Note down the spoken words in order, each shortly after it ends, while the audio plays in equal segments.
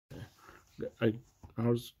I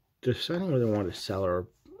was deciding whether I wanted to sell or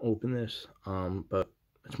open this, but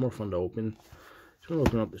it's more fun to open. So I'm going to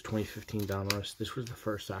open up this 2015 Donruss. This was the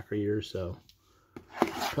first soccer year, so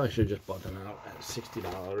probably should have just bought them out at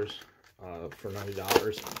 $60 for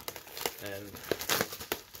 $90. And,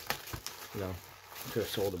 you know, could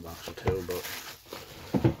have sold a box or two, but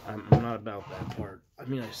I'm not about that part. I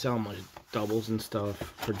mean, I sell my doubles and stuff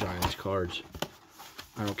for Giants cards.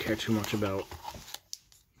 I don't care too much about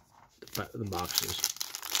the boxes.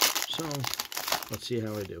 So, let's see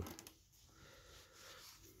how I do.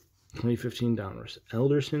 2015 Donruss.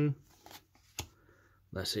 Elderson.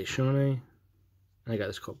 Lasse Schöne. I got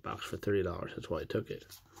this box for $30. That's why I took it.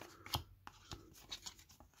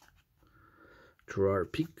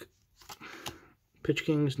 Gerard Peak. Pitch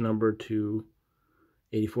Kings, number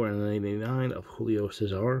 284 and 99 of Julio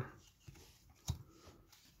Cesar.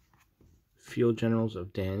 Field Generals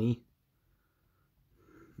of Danny.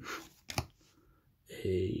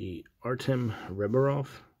 A Artem Rebarov.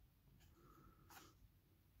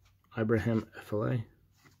 Ibrahim Afellay.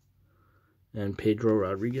 And Pedro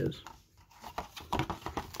Rodriguez.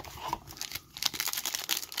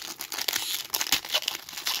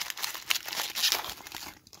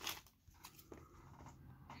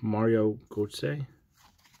 Mario Götze.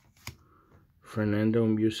 Fernando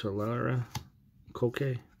Muslera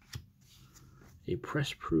Koke. A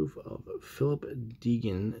press proof of Philip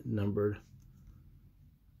Deegan, numbered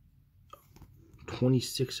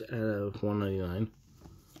 26 out of 199.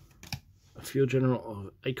 A field general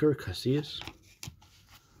of Iker Casillas.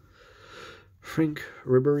 Frank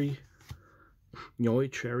Ribery,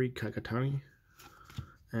 Yoi Cherry Kakatani,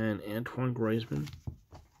 and Antoine Griezmann.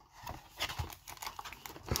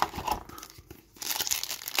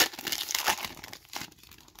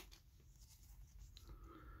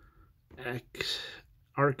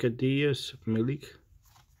 Arkadiusz Milik,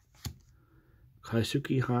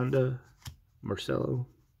 Kaisuke Honda Marcelo,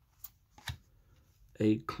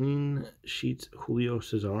 a clean sheets Julio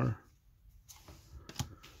Cesar,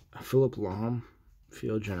 Philip Lahm,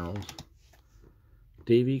 Field Generals,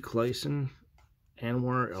 Davy Clayson,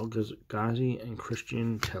 Anwar El Ghazi, and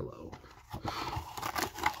Christian Tello.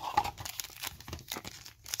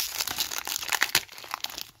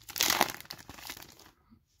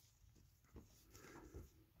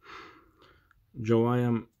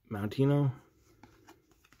 Joaya Montino,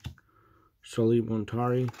 Soli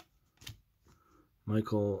Montari,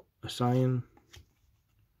 Michael Asayan,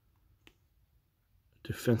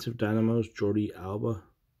 Defensive Dynamos, Jordi Alba,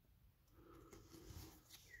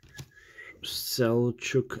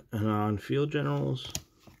 Selchuk Anan Field Generals,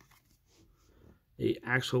 a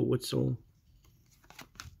Axel Witsel,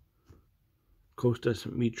 Kostas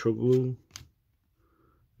Mitroglou,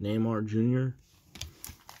 Neymar Jr.,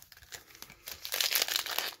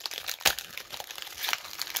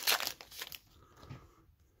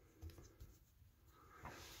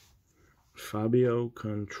 Fabio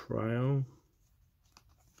Contrario,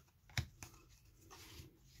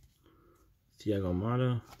 Thiago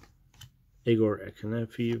Mata, Igor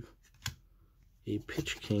Akinfeev, a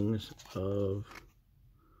Pitch Kings of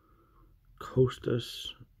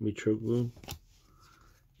Kostas Mitroglou,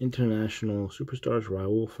 International Superstars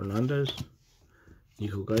Raul Fernandez,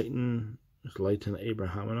 Nico Guyton, Zlatan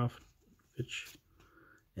Ibrahimovic,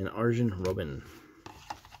 and Arjen Robben.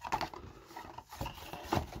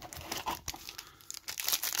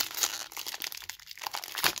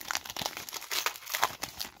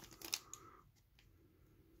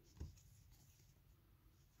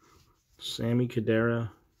 Sammy Khedira,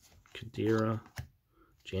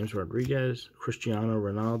 James Rodriguez, Cristiano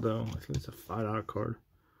Ronaldo, I think it's a $5 card,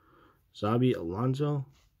 Xabi Alonso,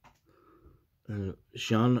 and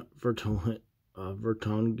Jean Vertonghen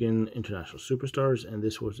International Superstars, and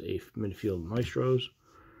this was a midfield Maestros,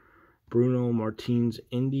 Bruno Martins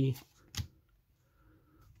Indy,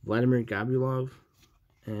 Vladimir Gabulov,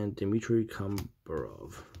 and Dmitry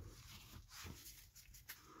Kambarov.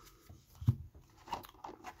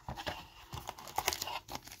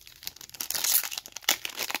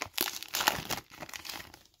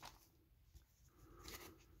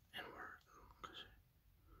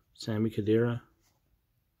 Sammy Khedira,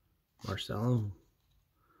 Marcelo,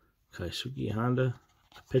 Kaisuke Honda,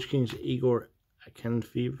 Pitch Kings Igor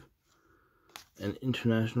Akinfeev, an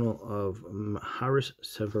international of Haris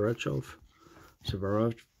Severovich,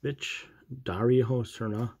 Dario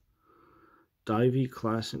Serna, Davy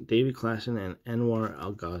Klassen, and Anwar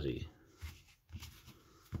El Ghazi.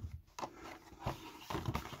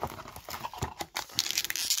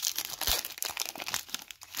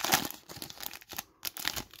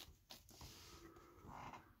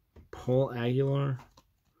 Paul Aguilar,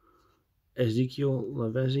 Ezekiel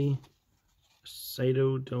Lavezzi,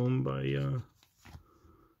 Saito Dome by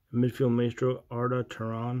midfield maestro Arda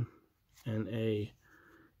Turan, and a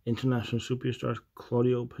international superstar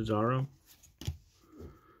Claudio Pizarro,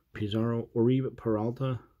 Oribe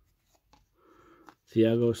Peralta,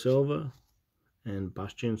 Thiago Silva, and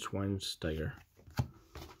Bastian Schweinsteiger.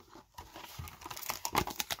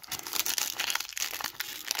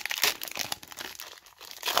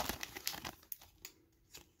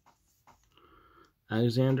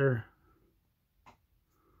 Alexander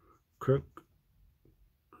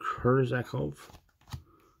Kurzakov,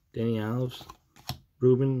 Danny Alves,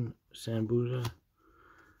 Ruben Sambuza,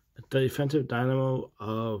 a defensive dynamo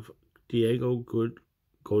of Diego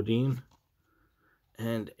Godin,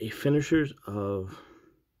 and a finishers of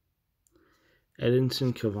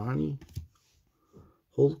Edinson Cavani,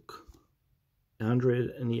 Hulk, Andres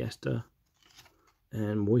Iniesta,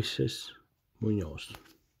 and Moises Munoz.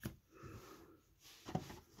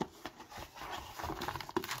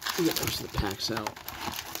 Get the rest of the packs out.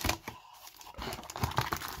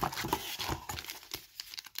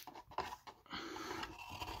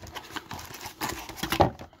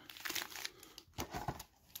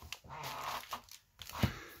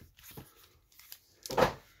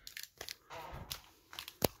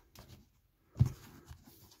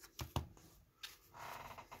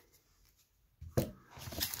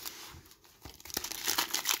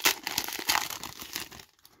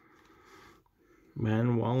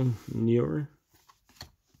 Manuel Neuer,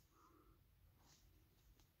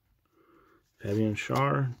 Fabian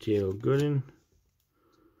Schär, Diego Godin,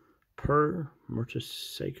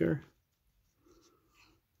 Mertesacker.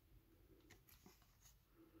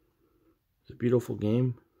 It's a beautiful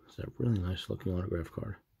game. It's a really nice looking autograph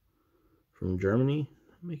card. From Germany.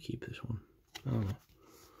 I may keep this one. I don't know.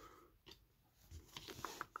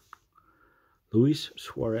 Luis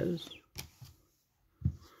Suarez,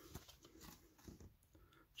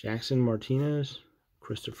 Jackson Martinez,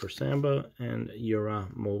 Christopher Samba, and Yura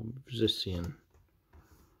Movsisian.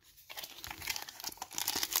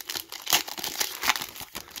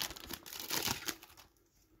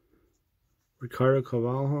 Ricardo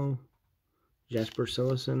Carvalho, Jasper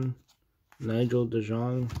Cillison, Nigel De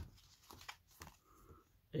Jong,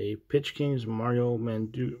 a Pitch Kings Mario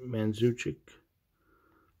Mandzukic,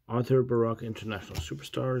 Arthur Barak International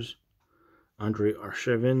Superstars, Andre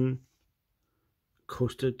Arshevin,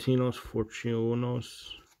 Konstantinos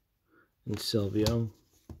Fortunos, and Silvio.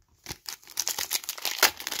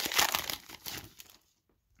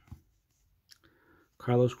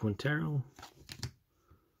 Carlos Quintero,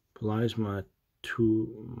 Pelais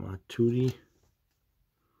Matuidi,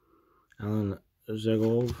 Alan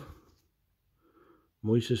Zegov,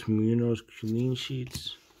 Moises Munoz clean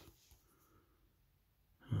sheets.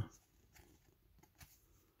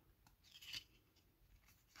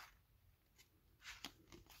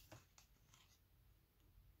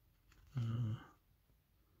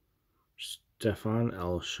 Stefan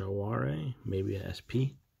El Shaware, maybe an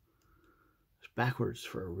SP. It's backwards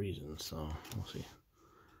for a reason, so we'll see.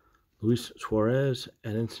 Luis Suarez,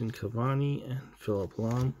 Edinson Cavani, and Philip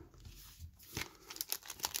Lahm.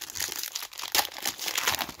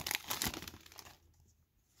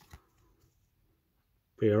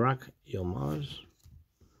 Bayrak Yilmaz,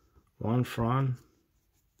 Juan Fran,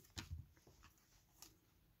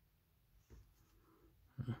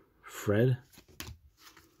 Fred,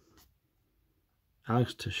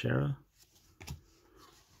 Alex Teixeira,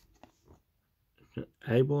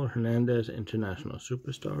 Abel Hernandez International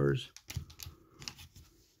Superstars,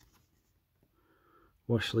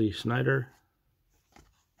 Wesley Snyder,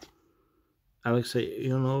 Alexei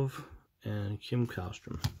Ionov, and Kim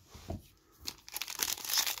Kallstrom.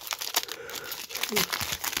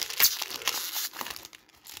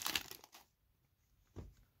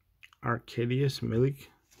 Arkadiusz Milik,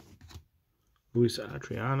 Luis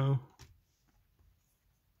Adriano,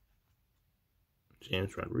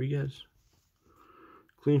 James Rodriguez,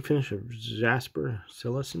 clean finish of Jasper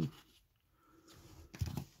Cillison,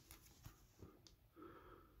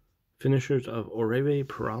 finishers of Oribe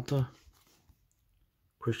Peralta,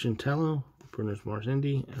 Christian Tello, Bruno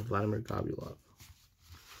Marzindi, and Vladimir Gabulov.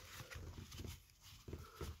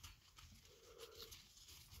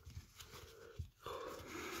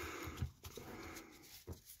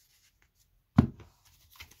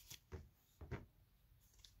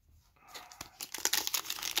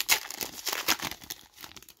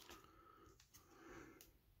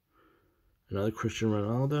 Another Cristiano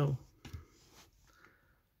Ronaldo,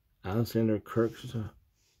 Alexander Kurzakov,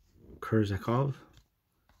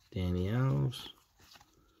 Danny Alves,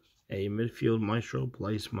 a midfield maestro,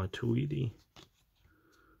 Pelais Matuidi,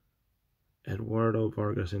 Eduardo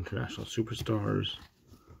Vargas, International Superstars.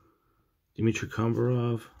 Dmitry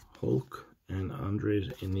Kombarov, Hulk, and Andres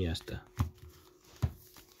Iniesta.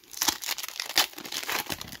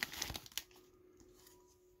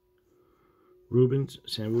 Rubens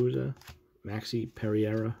Sambuza, Maxi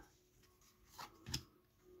Pereira,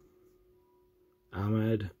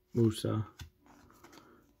 Ahmed Musa.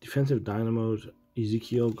 Defensive Dynamos,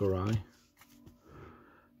 Ezekiel Garay.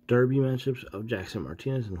 Derby matchups of Jackson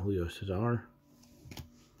Martinez and Julio Cesar.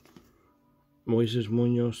 Moises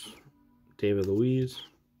Munoz, David Luiz.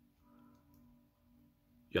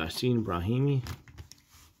 Yassin Brahimi.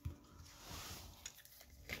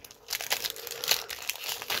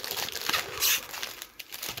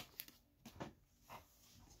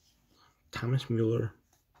 Thomas Mueller,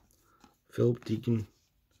 Philip Deacon,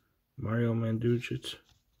 Mario Mandzukic.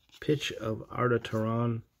 Pitch of Arda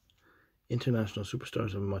Turan, International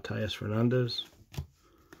Superstars of Matias Fernandez.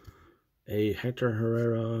 A Hector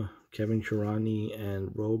Herrera, Kevin Chirani,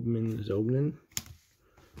 and Roman Zognin.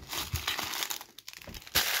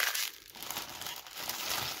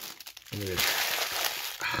 And there's a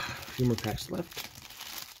few more packs left.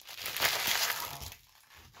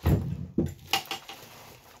 Oh,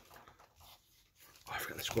 I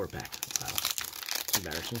forgot the score pack. Wow. It's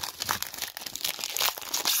embarrassing.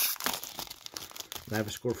 I have a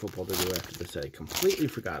score football to do after this that I completely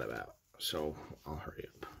forgot about, so I'll hurry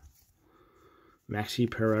up. Maxi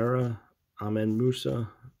Pereira, Ahmed Musa,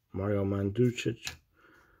 Mario Mandzukic,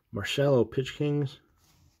 Marcelo Pitch Kings,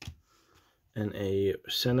 and a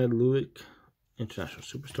Sened Lulic, International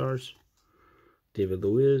Superstars, David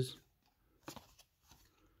Luiz,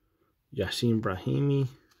 Yassin Brahimi,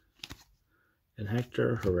 and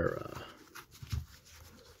Hector Herrera.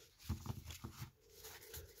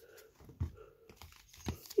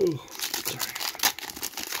 Oh, sorry.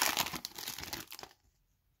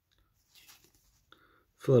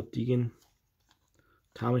 Philip Deegan,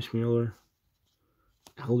 Thomas Mueller,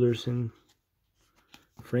 Alderson,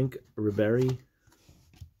 Frank Ribery,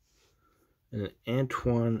 and an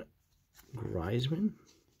Antoine Griezmann.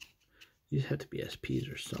 These have to be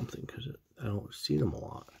SPs or something because I don't see them a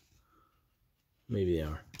lot. Maybe they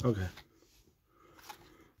are. Okay.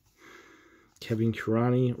 Kevin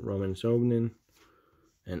Kurani, Roman Zognin,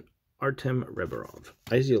 and Artem Reberov.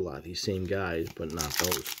 I see a lot of these same guys, but not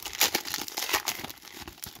those.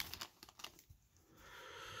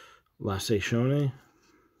 Lasse Schöne,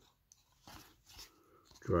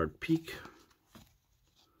 Gerard Peak,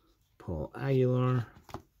 Paul Aguilar,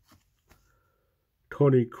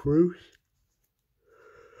 Tony Cruz,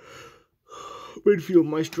 midfield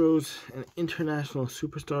maestros and international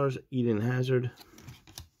superstars, Eden Hazard,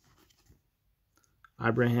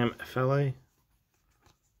 Abraham Fele,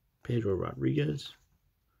 Pedro Rodriguez,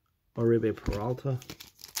 Oribe Peralta,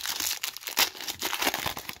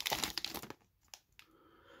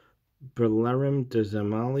 Berlerim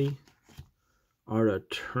Dzemali, Arda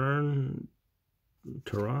Turan,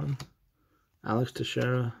 Alex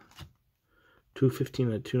Teixeira,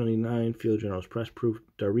 215 at 299, Field Generals Press Proof,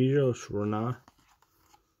 Darijo Srona,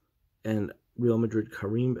 and Real Madrid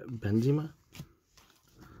Karim Benzema,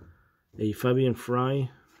 a Fabian Fry,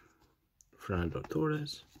 Fernando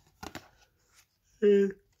Torres,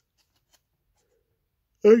 and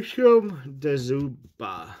Asham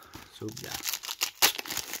Dezuba.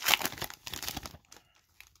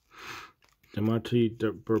 Dmitry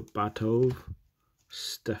Berbatov,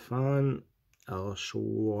 Stefan El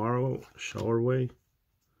Shawarway,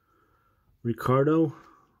 Ricardo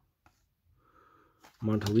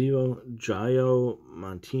Montalivo, Jayo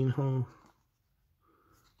Montinho,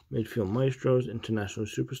 midfield maestros, international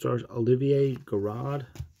superstars, Olivier Giroud,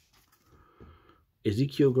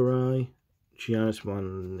 Ezekiel Garay, Giannis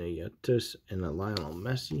Monietis, and Lionel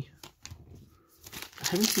Messi. I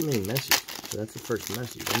haven't seen many Messi, so that's the first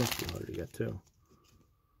Messi. That must be hard to get too.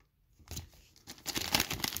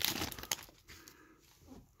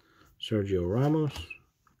 Sergio Ramos,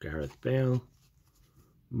 Gareth Bale,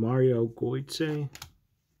 Mario Götze,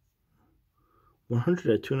 100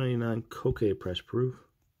 at 299 Koke Press Proof,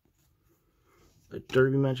 a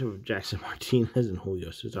derby matchup of Jackson Martinez and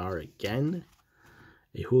Julio Cesar again,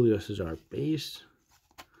 a Julio Cesar base,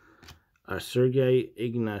 a Sergei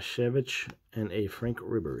Ignashevich, and a Frank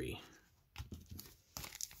Ribery.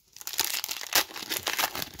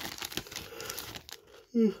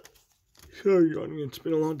 Sorry, yawning. It's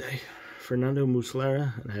been a long day. Fernando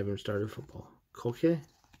Muslera, and I haven't started football. Koke,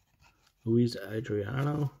 Luis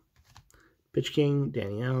Adriano, Pitch King,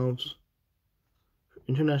 Danny Alves,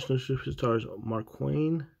 international superstars Mark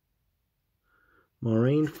Quain,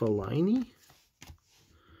 Maureen Fellaini,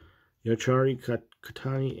 Yochari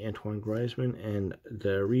Katani, Antoine Griezmann, and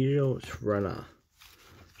Dario Srena.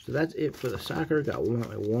 So that's it for the soccer. Got one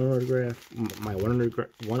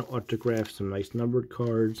autograph, some nice numbered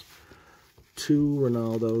cards, 2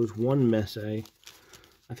 Ronaldos, 1 Messi.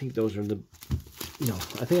 I think those are the,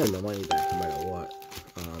 I think I have my money back no matter what.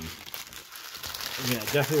 I mean, I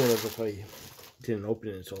definitely would have if I didn't open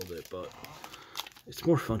it and sold it, but it's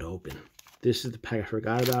more fun to open. This is the pack I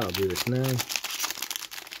forgot about. I'll do this now.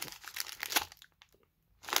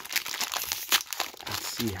 Let's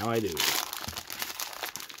see how I do.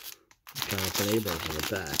 Jonathan Abrams on the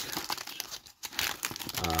back.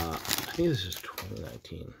 I think this is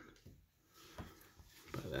 2019.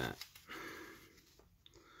 By that.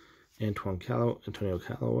 Antonio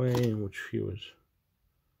Callaway, which he was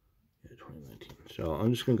 2019. So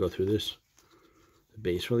I'm just gonna go through the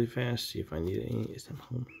base really fast, see if I need any. Is them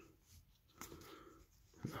Holmes?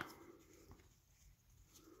 No.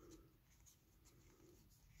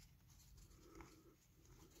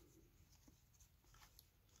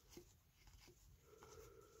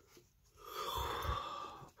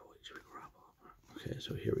 Okay,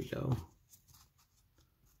 so here we go.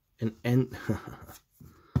 And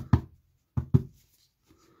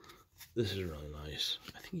this is really nice.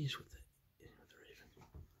 I think he's with the Ravens.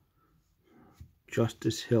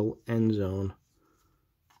 Justice Hill end zone.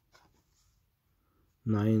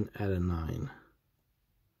 9 out of 9.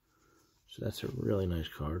 So that's a really nice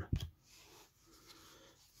card.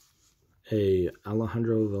 A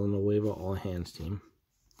Alejandro Villanueva all hands team.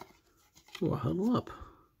 Ooh, huddle up.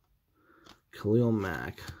 Khalil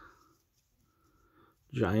Mack.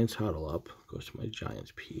 Giants huddle up. Goes to my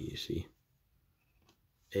Giants PEC.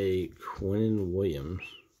 A Quinnen Williams.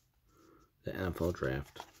 The NFL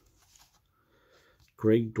draft.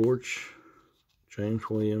 Greg Dortch. James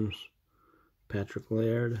Williams. Patrick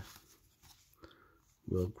Laird.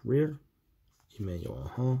 Will Greer.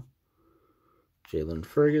 Emmanuel Hall. Jalen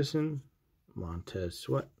Ferguson. Montez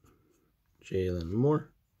Sweat. Jalen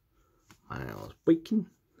Moore. Miles Boykin.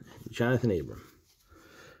 Jonathan Abram.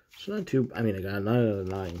 So not too, I mean, I got a 9 out of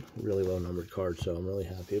 9, really low numbered card, so I'm really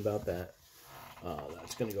happy about that.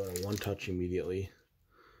 That's going to go to one touch immediately.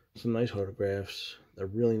 Some nice autographs, a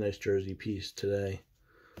really nice jersey piece today.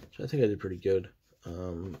 So I think I did pretty good.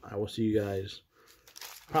 I will see you guys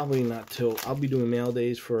probably not till, I'll be doing mail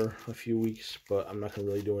days for a few weeks, but I'm not going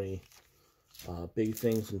to really do any big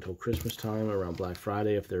things until Christmas time, around Black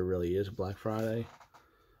Friday, if there really is a Black Friday.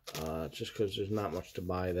 Just because there's not much to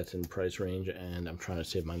buy that's in price range, and I'm trying to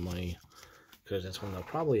save my money because that's when they'll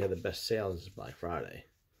probably have the best sales is Black Friday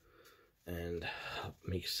and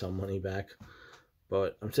make some money back.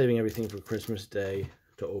 But I'm saving everything for Christmas Day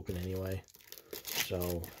to open anyway,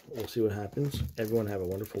 so we'll see what happens. Everyone have a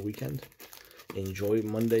wonderful weekend. Enjoy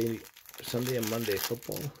Sunday and Monday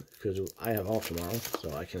football because I have off tomorrow,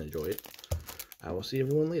 so I can enjoy it. I will see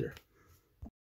everyone later.